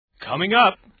Coming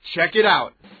up, check it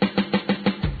out.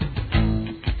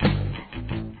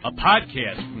 A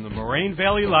podcast from the Moraine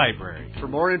Valley Library. For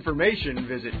more information,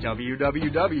 visit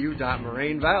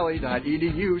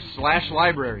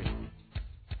www.morainevalley.edu/library.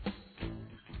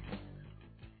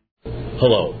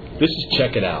 Hello, this is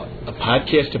Check It Out, a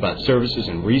podcast about services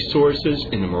and resources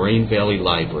in the Moraine Valley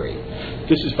Library.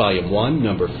 This is Volume 1,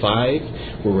 Number 5.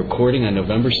 We're recording on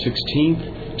November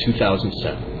 16th,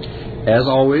 2007. As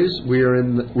always, we are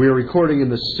recording in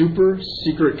the super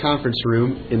secret conference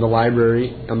room in the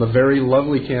library on the very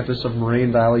lovely campus of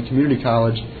Moraine Valley Community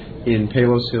College in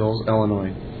Palos Hills,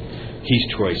 Illinois. He's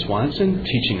Troy Swanson,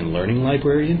 Teaching and Learning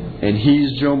Librarian. And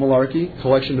he's Joe Malarkey,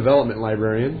 Collection Development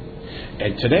Librarian.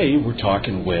 And today we're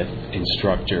talking with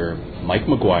instructor Mike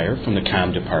McGuire from the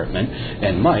Comm Department.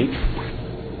 And Mike,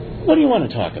 what do you want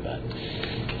to talk about?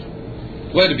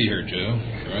 Glad to be here, Joe.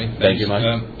 All right, thank you, Mike.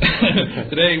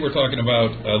 Today we're talking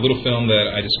about a little film that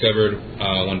I discovered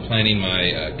when planning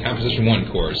my Composition 1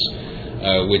 course,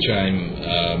 which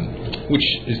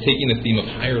is taking the theme of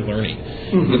higher learning.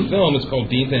 Mm-hmm. The film is called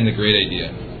Binta and the Great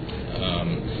Idea.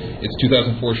 It's a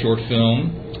 2004 short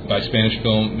film by Spanish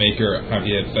filmmaker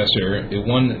Javier Fesser. It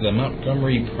won the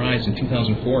Montgomery Prize in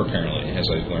 2004, apparently, as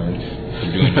I've learned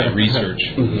from doing my research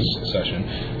for this session,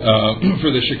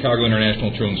 for the Chicago International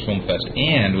Children's Film Fest,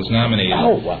 and was nominated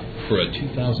for a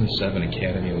 2007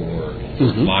 Academy Award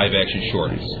for live-action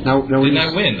short. Now did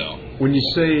not win, though. When you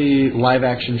say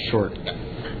live-action short,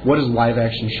 what is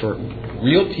live-action short?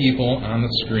 Real people on the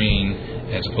screen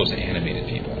as opposed to animated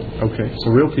people. Okay, so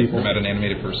real people. I'm not an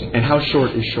animated person. And how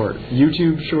short is short?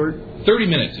 YouTube short? 30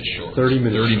 minutes is short. 30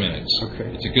 minutes. 30 minutes. Okay.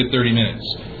 It's a good 30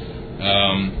 minutes.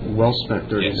 Well spent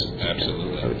 30 minutes. Yes,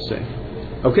 absolutely. I would say.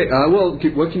 Okay, well,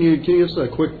 what can you give us a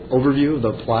quick overview of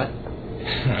the plot?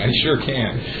 I sure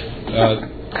can.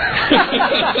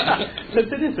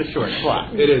 Because it is a short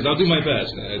plot. It is. I'll do my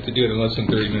best to do it in less than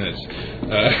 30 minutes.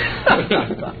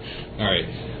 All right.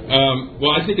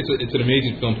 Well, I think it's an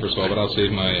amazing film, first of all, but I'll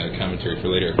save my commentary for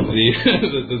later.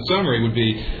 The summary would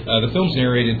be, the film's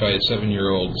narrated by a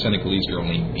 7-year-old Senegalese girl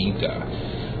named Binta.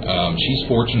 She's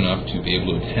fortunate enough to be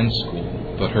able to attend school,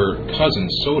 but her cousin,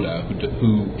 Soda,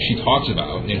 who she talks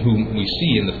about and whom we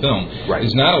see in the film,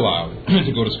 is not allowed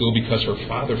to go to school because her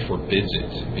father forbids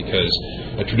it, because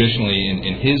traditionally,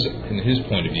 in his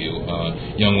point of view,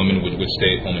 young women would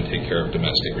stay at home and take care of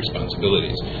domestic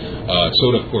responsibilities.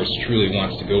 Soda, of course, truly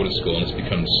wants to go to school, and this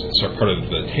becomes part of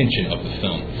the tension of the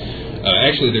film.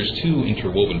 Actually, there's two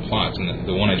interwoven plots, and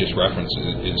the one I just referenced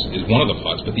is one of the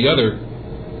plots, but the other,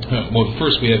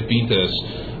 first we have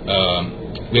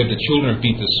the children of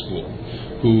Binta's school,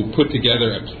 who put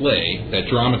together a play that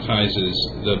dramatizes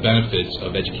the benefits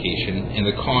of education and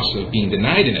the cost of being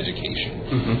denied an education.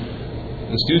 Mm-hmm.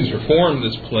 The students perform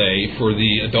this play for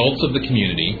the adults of the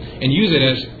community and use it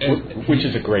as which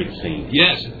is a great scene.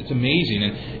 Yes, it's amazing,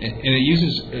 and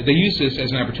they use this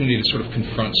as an opportunity to sort of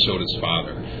confront Soda's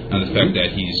father on the fact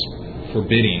that he's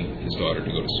forbidding his daughter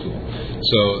to go to school.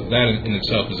 So that in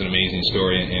itself is an amazing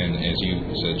story, and as you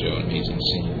said, Joe, an amazing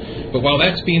scene. But while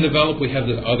that's being developed, we have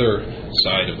the other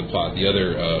side of the plot, the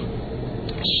other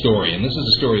story. And this is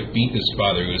the story of Binta's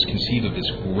father, who has conceived of this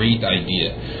great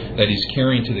idea that he's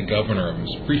carrying to the governor of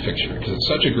his prefecture, because it's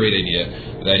such a great idea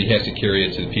that he has to carry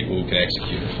it to the people who can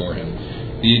execute it for him.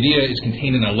 The idea is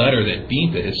contained in a letter that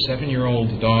Binta, his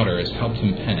 7-year-old daughter, has helped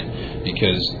him pen,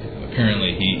 because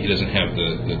apparently he doesn't have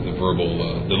the verbal,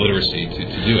 the literacy to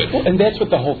do it. Well, and that's what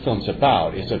the whole film's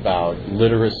about. It's about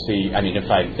literacy. I mean, if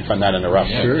I'm not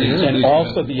interrupting. Yeah, sure, and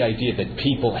also the idea that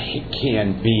people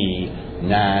can be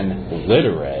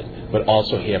non-literate, but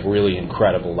also have really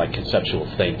incredible, conceptual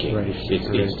thinking. Right.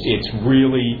 It's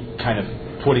really kind of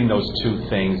putting those two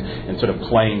things and sort of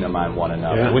playing them on one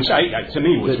another, which to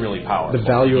me was really powerful. The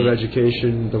value of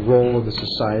education, the role of the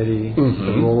society,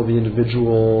 the role of the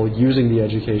individual using the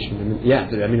education.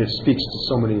 It speaks to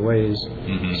so many ways,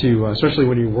 to especially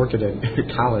when you work at a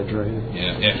college, right?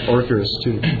 Yeah. Or if you're a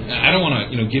student. I don't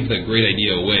want to, give the great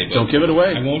idea away. But don't give it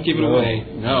away. I won't give it away.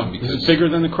 No, because it's bigger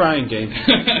than the crying game.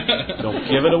 Don't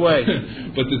give it away.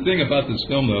 But the thing about this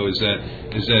film, though, is that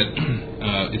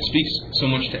it speaks so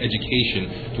much to education,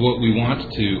 to what we want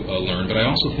to learn, but I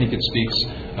also think it speaks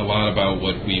a lot about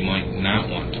what we might not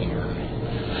want to learn.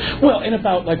 Well, and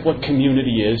about what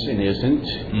community is and isn't,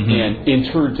 and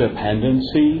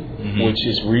interdependency, which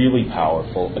is really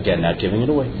powerful. Again, not giving it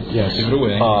away. Yes, give it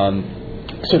away.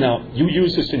 So now you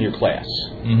use this in your class,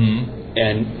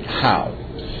 and how?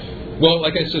 Well,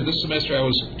 like I said, this semester I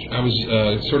was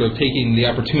sort of taking the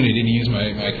opportunity to use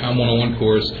my Comm 101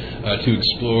 course to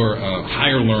explore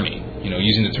higher learning.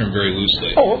 Using the term very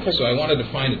loosely. Oh, okay. So I wanted to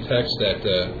find a text that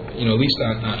at least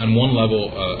on one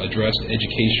level, addressed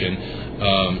education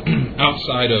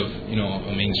outside of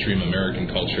a mainstream American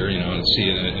culture, and see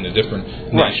it in a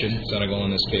different nation, Senegal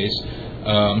in this case.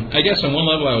 I guess on one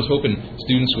level, I was hoping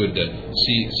students would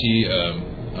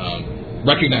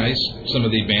recognize some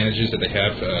of the advantages that they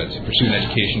have to pursue an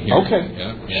education here. Okay.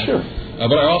 Yeah. Sure.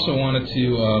 But I also wanted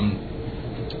to.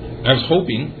 I was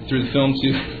hoping through the film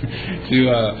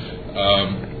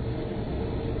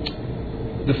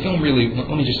the film really. Let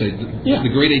me just say, the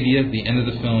great idea at the end of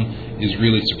the film is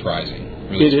really surprising.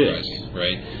 Really surprising,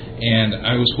 right? And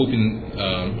I was hoping,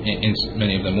 and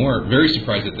many of them were very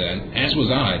surprised at that, as was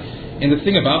I. And the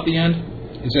thing about the end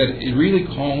is that it really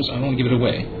calls. I don't want to give it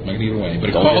away. I'm not going to give it away, but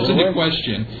it calls into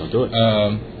question. Don't do it.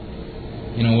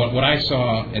 What I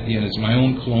saw at the end is my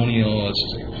own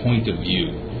colonialist point of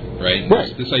view, right?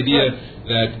 This idea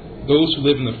that those who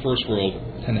live in the first world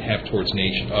tend to have towards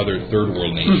other third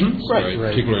world nations, right?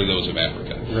 Particularly those of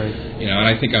Africa. Right. And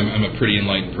I think I'm a pretty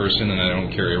enlightened person, and I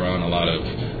don't carry around a lot of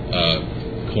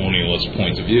colonialist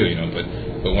points of view,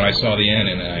 But when I saw the end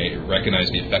and I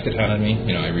recognized the effect it had on me,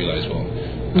 I realized, well,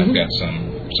 I've got some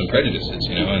prejudices,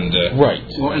 and right.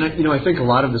 Well, and I think a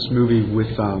lot of this movie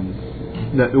with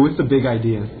the big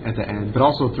idea at the end, but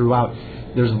also throughout,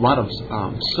 there's a lot of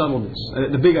subtleness.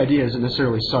 The big idea isn't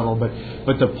necessarily subtle,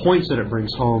 but the points that it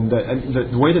brings home,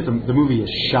 the way that the movie is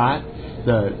shot,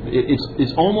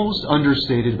 it's almost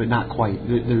understated, but not quite.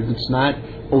 It's not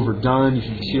overdone. You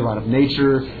see a lot of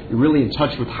nature. You're really in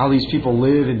touch with how these people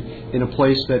live in a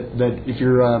place that if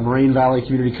you're a Moraine Valley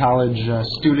Community College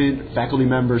student, faculty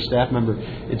member, staff member,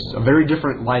 it's a very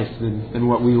different life than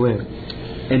what we live.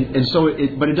 And so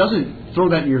but it doesn't throw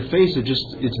that in your face. It's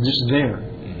just there.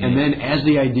 Mm-hmm. And then as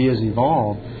the ideas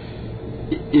evolve,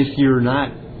 if you're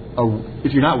not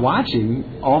watching,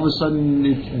 all of a sudden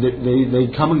they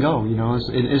come and go.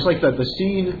 It's like the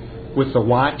scene with the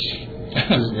watch.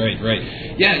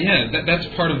 Right. Yeah. That's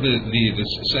part of the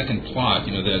second plot.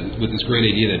 With this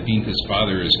great idea that Binta's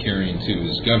father is carrying to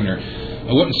his governor.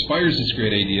 What inspires this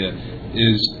great idea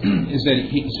is that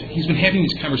he's been having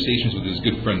these conversations with his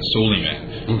good friend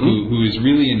Soliman, who is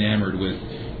really enamored with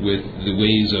the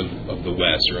ways of the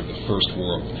West or of the First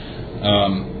World.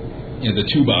 The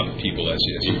Tubab people, as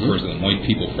he refers to them, white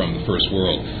people from the First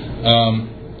World.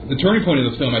 The turning point of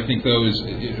the film, I think, though, is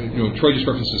Troy just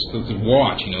references the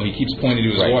watch. He keeps pointing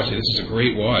to his watch. This is a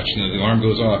great watch. The alarm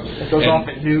goes off. It goes off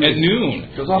at noon.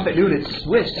 It goes off at noon. It's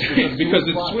Swiss. Because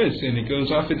it's Swiss, and it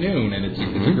goes off at noon, and it's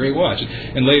a great watch.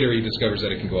 And later he discovers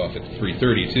that it can go off at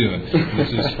 3:30 too. And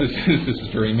this is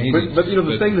very amazing. But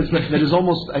the thing that is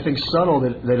almost, I think, subtle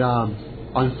that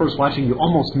on first watching you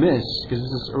almost miss, because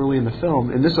this is early in the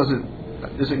film, and this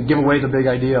doesn't give away the big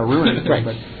idea or ruin anything,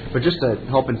 but just to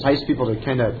help entice people to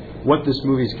kind of what this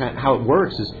movie's how it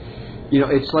works is,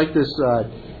 it's like this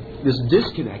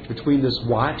disconnect between this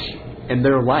watch and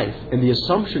their life, and the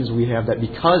assumptions we have that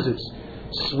because it's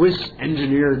Swiss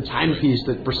engineered timepiece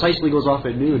that precisely goes off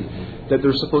at noon, that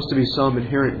there's supposed to be some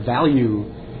inherent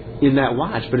value in that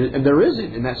watch, and there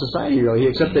isn't in that society really,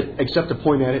 except to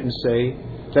point at it and say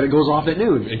that it goes off at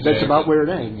noon. Exactly. That's about where it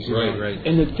ends. Right.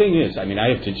 And the thing is, I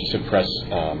have to just impress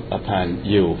upon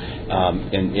you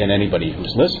and anybody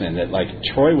who's listening that,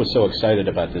 Troy was so excited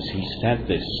about this, he sent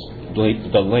the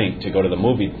link to go to the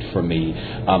movie for me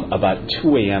about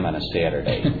 2 a.m. on a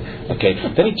Saturday. Okay.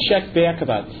 Then he checked back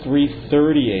about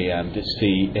 3:30 a.m. to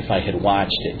see if I had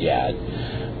watched it yet.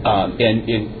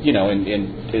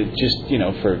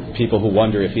 For people who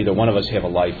wonder if either one of us have a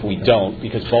life, we don't,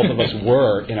 because both of us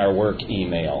were in our work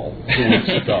email 2 weeks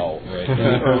ago in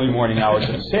the early morning hours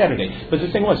of Saturday. But the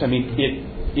thing was,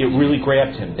 it really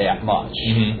grabbed him that much,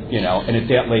 and at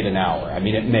that late an hour.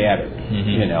 It mattered,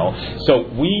 So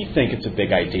we think it's a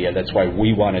big idea. That's why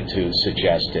we wanted to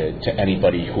suggest it to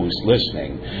anybody who's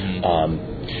listening.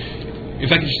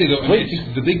 If I could say, though, I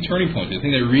think the big turning point, the thing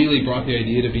that really brought the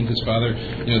idea to Binta's father,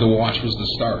 the watch was the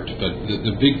start. But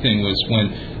the big thing was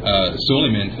when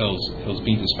Soliman tells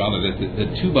Binta's father that the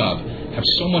Tubab have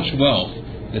so much wealth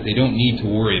that they don't need to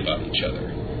worry about each other.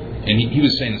 And he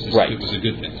was saying this was a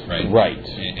good thing, right? Right.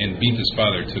 And Binta's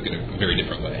father took it a very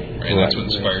different way, right? That's what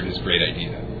inspired his great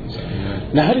idea. So.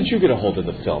 Now, how did you get a hold of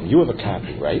the film? You have a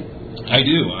copy, right? I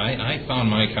do. I found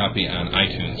my copy on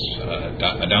iTunes,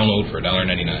 a download for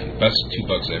 $1.99. Best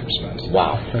 $2 I ever spent.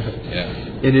 Wow. Yeah.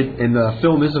 And the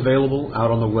film is available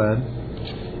out on the web.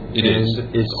 It is.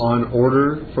 It's on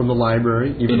order from the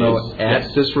library, even though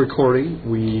at this recording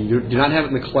we do not have it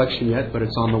in the collection yet, but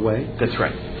it's on the way. That's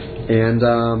right. And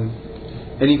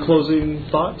any closing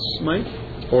thoughts, Mike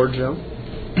or Joe?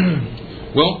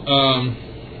 Well,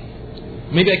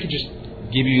 maybe I could just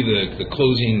give you the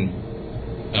closing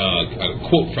a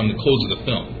quote from the close of the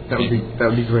film. That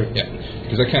would be great. Yeah,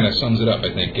 because that kind of sums it up,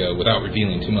 I think, without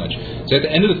revealing too much. So at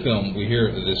the end of the film, we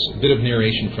hear this bit of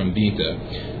narration from Binta,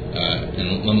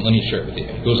 and let me share it with you.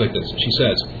 It goes like this. She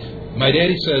says, "My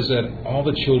daddy says that all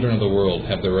the children of the world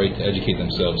have the right to educate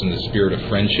themselves in the spirit of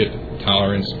friendship,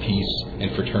 tolerance, peace,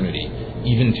 and fraternity,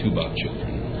 even Tupac children."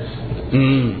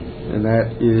 And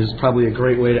that is probably a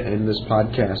great way to end this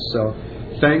podcast. So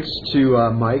thanks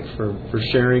to Mike for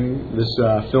sharing this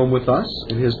film with us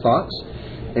and his thoughts.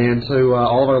 And to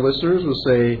all of our listeners, we'll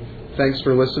say thanks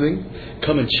for listening.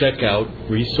 Come and check out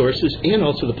resources and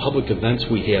also the public events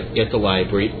we have at the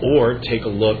library, or take a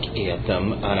look at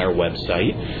them on our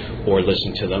website, or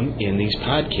listen to them in these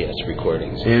podcast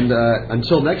recordings. And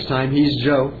until next time, he's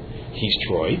Joe. He's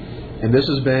Troy. And this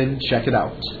has been Check It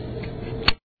Out.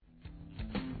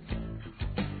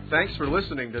 Thanks for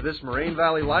listening to this Moraine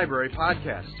Valley Library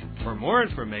podcast. For more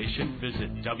information,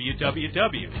 visit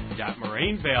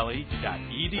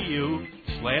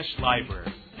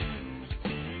www.morainevalley.edu/library.